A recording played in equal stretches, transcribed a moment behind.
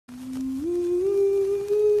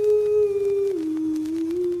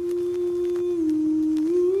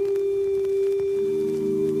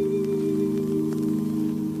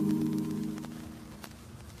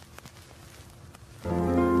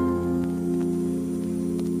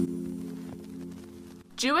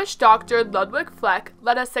Jewish doctor Ludwik Fleck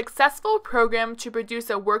led a successful program to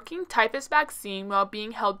produce a working typhus vaccine while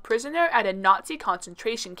being held prisoner at a Nazi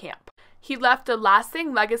concentration camp. He left a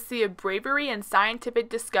lasting legacy of bravery and scientific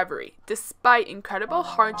discovery, despite incredible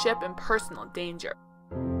hardship and personal danger.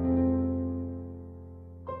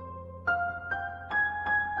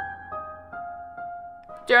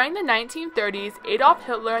 During the 1930s, Adolf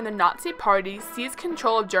Hitler and the Nazi Party seized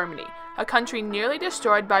control of Germany, a country nearly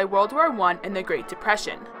destroyed by World War I and the Great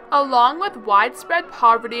Depression. Along with widespread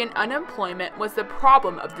poverty and unemployment was the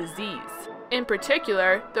problem of disease. In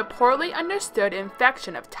particular, the poorly understood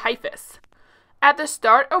infection of typhus. At the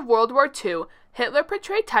start of World War II, Hitler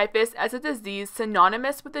portrayed typhus as a disease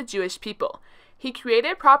synonymous with the Jewish people. He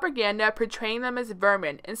created propaganda portraying them as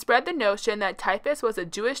vermin and spread the notion that typhus was a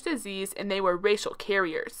Jewish disease and they were racial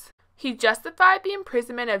carriers. He justified the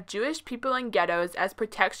imprisonment of Jewish people in ghettos as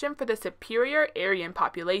protection for the superior Aryan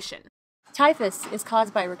population. Typhus is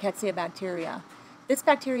caused by rickettsia bacteria. This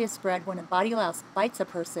bacteria is spread when a body louse bites a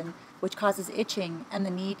person, which causes itching and the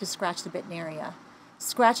need to scratch the bitten area.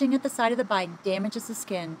 Scratching at the site of the bite damages the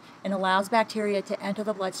skin and allows bacteria to enter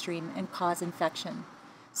the bloodstream and cause infection.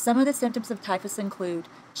 Some of the symptoms of typhus include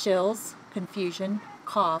chills, confusion,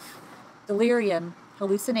 cough, delirium,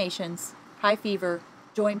 hallucinations, high fever,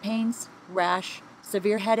 joint pains, rash,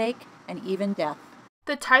 severe headache, and even death.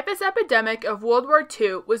 The typhus epidemic of World War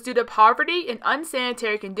II was due to poverty and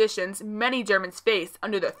unsanitary conditions many Germans faced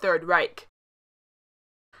under the Third Reich.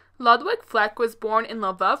 Ludwik Fleck was born in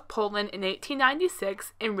Lvov, Poland in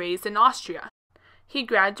 1896 and raised in Austria. He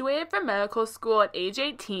graduated from medical school at age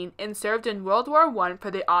 18 and served in World War I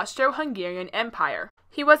for the Austro-Hungarian Empire.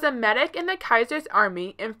 He was a medic in the Kaiser's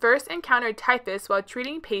army and first encountered typhus while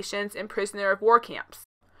treating patients in prisoner of war camps.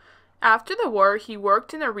 After the war, he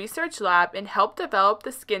worked in a research lab and helped develop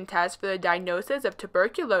the skin test for the diagnosis of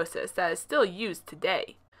tuberculosis that is still used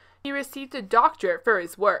today. He received a doctorate for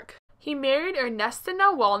his work. He married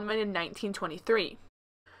Ernestina Waldman in 1923.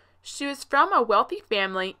 She was from a wealthy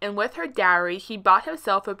family, and with her dowry, he bought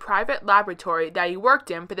himself a private laboratory that he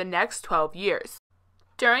worked in for the next 12 years.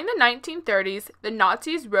 During the 1930s, the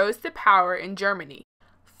Nazis rose to power in Germany.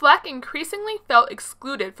 Fleck increasingly felt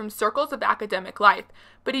excluded from circles of academic life,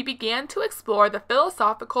 but he began to explore the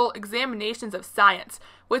philosophical examinations of science,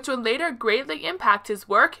 which would later greatly impact his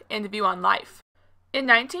work and view on life. In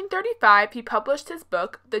 1935, he published his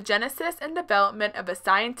book, The Genesis and Development of a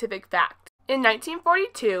Scientific Fact. In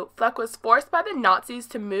 1942, Fleck was forced by the Nazis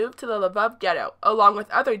to move to the Lvov ghetto, along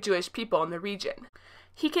with other Jewish people in the region.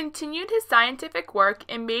 He continued his scientific work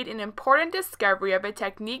and made an important discovery of a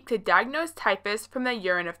technique to diagnose typhus from the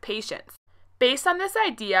urine of patients. Based on this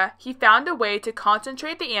idea, he found a way to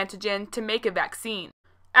concentrate the antigen to make a vaccine.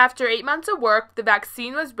 After 8 months of work, the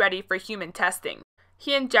vaccine was ready for human testing.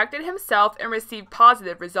 He injected himself and received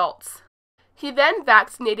positive results. He then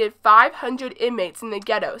vaccinated 500 inmates in the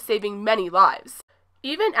ghetto, saving many lives.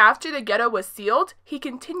 Even after the ghetto was sealed, he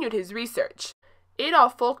continued his research.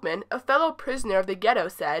 Adolf Folkman, a fellow prisoner of the ghetto,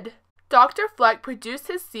 said, "Dr. Fleck produced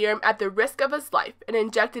his serum at the risk of his life and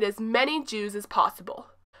injected as many Jews as possible."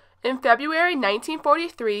 In February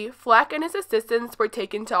 1943, Fleck and his assistants were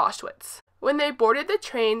taken to Auschwitz. When they boarded the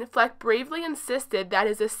train, Fleck bravely insisted that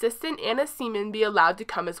his assistant Anna Seaman be allowed to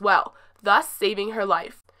come as well, thus saving her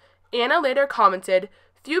life. Anna later commented,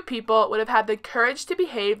 "Few people would have had the courage to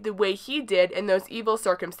behave the way he did in those evil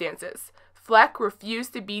circumstances." Fleck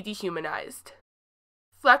refused to be dehumanized.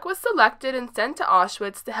 Fleck was selected and sent to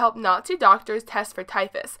Auschwitz to help Nazi doctors test for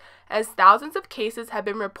typhus, as thousands of cases had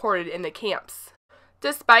been reported in the camps.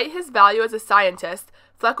 Despite his value as a scientist,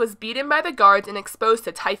 Fleck was beaten by the guards and exposed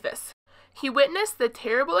to typhus. He witnessed the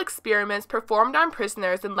terrible experiments performed on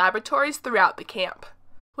prisoners in laboratories throughout the camp.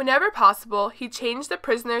 Whenever possible, he changed the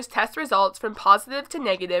prisoners' test results from positive to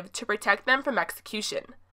negative to protect them from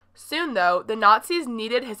execution. Soon, though, the Nazis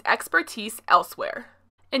needed his expertise elsewhere.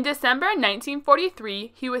 In December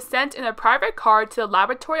 1943, he was sent in a private car to the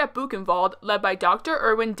laboratory at Buchenwald led by Dr.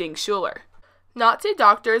 Erwin Ding-Schuler. Nazi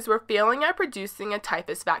doctors were failing at producing a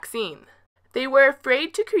typhus vaccine. They were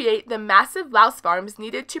afraid to create the massive louse farms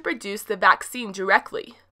needed to produce the vaccine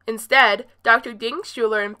directly. Instead, Dr.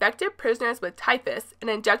 Ding-Schuler infected prisoners with typhus and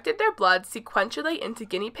injected their blood sequentially into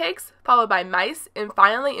guinea pigs, followed by mice, and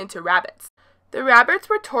finally into rabbits. The rabbits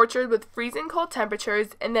were tortured with freezing cold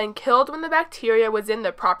temperatures and then killed when the bacteria was in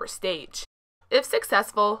the proper stage. If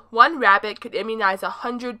successful, one rabbit could immunize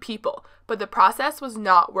 100 people, but the process was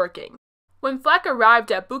not working. When Fleck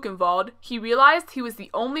arrived at Buchenwald, he realized he was the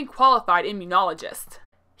only qualified immunologist.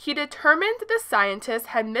 He determined the scientists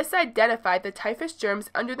had misidentified the typhus germs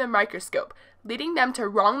under the microscope, leading them to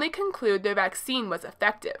wrongly conclude their vaccine was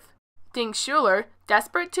effective. Ding Schuler,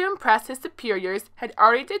 desperate to impress his superiors, had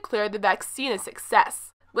already declared the vaccine a success.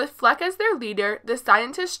 With Fleck as their leader, the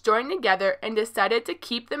scientists joined together and decided to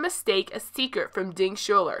keep the mistake a secret from Ding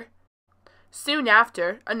Schuler. Soon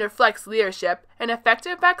after, under Fleck's leadership, an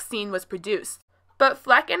effective vaccine was produced. But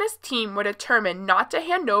Fleck and his team were determined not to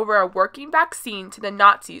hand over a working vaccine to the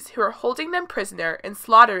Nazis who were holding them prisoner and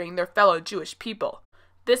slaughtering their fellow Jewish people.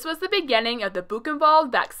 This was the beginning of the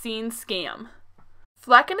Buchenwald vaccine scam.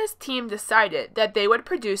 Fleck and his team decided that they would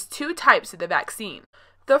produce two types of the vaccine.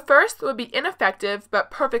 The first would be ineffective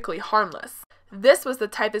but perfectly harmless. This was the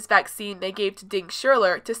typhus vaccine they gave to Ding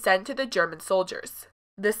Schuler to send to the German soldiers.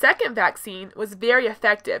 The second vaccine was very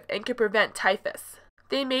effective and could prevent typhus.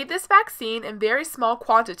 They made this vaccine in very small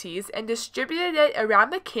quantities and distributed it around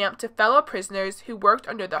the camp to fellow prisoners who worked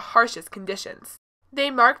under the harshest conditions.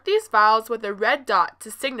 They marked these vials with a red dot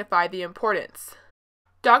to signify the importance.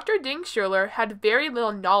 Dr. Ding Schuler had very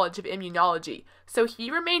little knowledge of immunology, so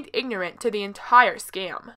he remained ignorant to the entire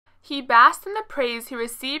scam. He basked in the praise he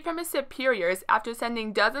received from his superiors after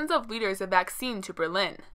sending dozens of liters of vaccine to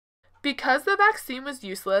Berlin. Because the vaccine was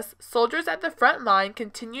useless, soldiers at the front line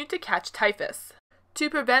continued to catch typhus. To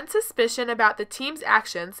prevent suspicion about the team's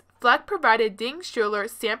actions, Fleck provided Ding Schuler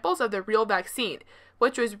samples of the real vaccine,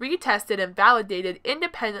 which was retested and validated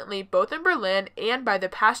independently both in Berlin and by the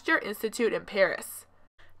Pasteur Institute in Paris.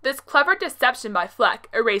 This clever deception by Fleck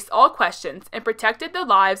erased all questions and protected the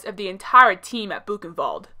lives of the entire team at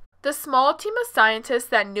Buchenwald. The small team of scientists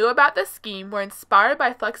that knew about the scheme were inspired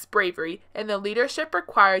by Fleck's bravery and the leadership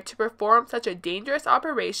required to perform such a dangerous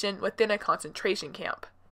operation within a concentration camp.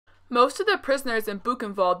 Most of the prisoners in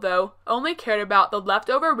Buchenwald, though, only cared about the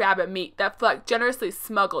leftover rabbit meat that Fleck generously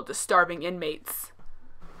smuggled to starving inmates.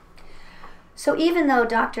 So even though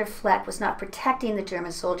Dr. Fleck was not protecting the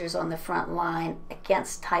German soldiers on the front line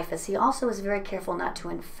against typhus, he also was very careful not to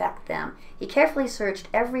infect them. He carefully searched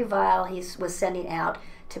every vial he was sending out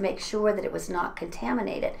to make sure that it was not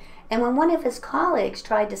contaminated. And when one of his colleagues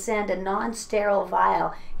tried to send a non-sterile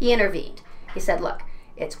vial, he intervened. He said, look,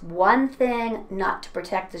 it's one thing not to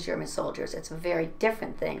protect the German soldiers. It's a very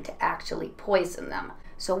different thing to actually poison them.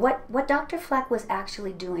 So what Dr. Fleck was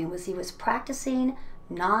actually doing was he was practicing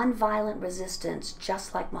nonviolent resistance,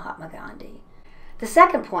 just like Mahatma Gandhi. The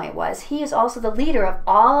second point was he is also the leader of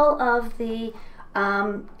all of the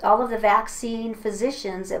vaccine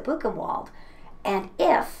physicians at Buchenwald. And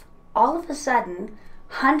if all of a sudden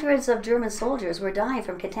hundreds of German soldiers were dying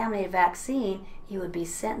from contaminated vaccine, he would be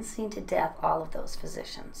sentencing to death all of those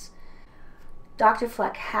physicians. Dr.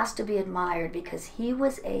 Fleck has to be admired because he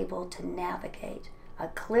was able to navigate a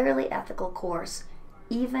clearly ethical course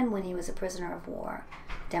even when he was a prisoner of war,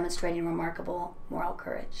 demonstrating remarkable moral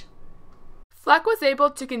courage. Fleck was able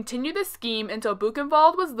to continue the scheme until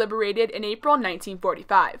Buchenwald was liberated in April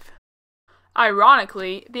 1945.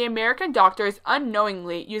 Ironically, the American doctors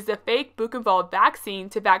unknowingly used the fake Buchenwald vaccine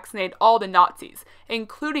to vaccinate all the Nazis,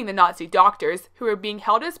 including the Nazi doctors who were being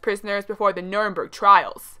held as prisoners before the Nuremberg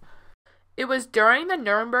trials. It was during the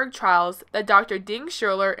Nuremberg trials that Dr. Ding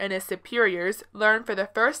Schuler and his superiors learned for the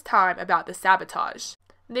first time about the sabotage.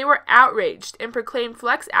 They were outraged and proclaimed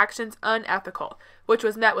Fleck's actions unethical, which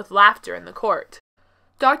was met with laughter in the court.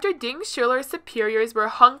 Dr. Ding Schuler's superiors were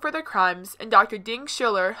hung for their crimes, and Dr. Ding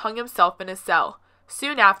Schuler hung himself in his cell.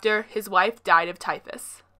 Soon after, his wife died of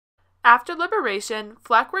typhus. After liberation,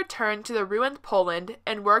 Fleck returned to the ruined Poland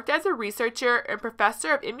and worked as a researcher and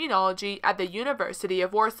professor of immunology at the University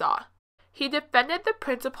of Warsaw. He defended the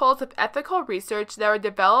principles of ethical research that were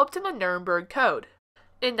developed in the Nuremberg Code.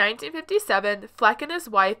 In 1957, Fleck and his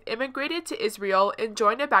wife immigrated to Israel and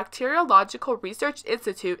joined a bacteriological research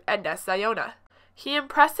institute at Ness Ziona. He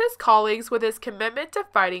impressed his colleagues with his commitment to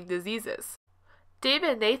fighting diseases.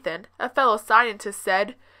 David Nathan, a fellow scientist,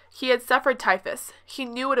 said, he had suffered typhus. He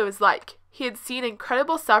knew what it was like. He had seen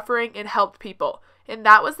incredible suffering and helped people, and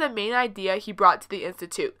that was the main idea he brought to the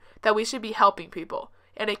institute, that we should be helping people,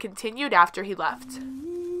 and it continued after he left.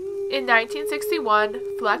 In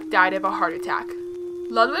 1961, Fleck died of a heart attack.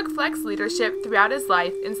 Ludwik Fleck's leadership throughout his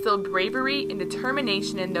life instilled bravery and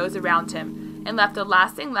determination in those around him, and left a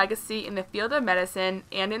lasting legacy in the field of medicine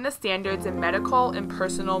and in the standards of medical and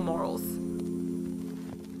personal morals.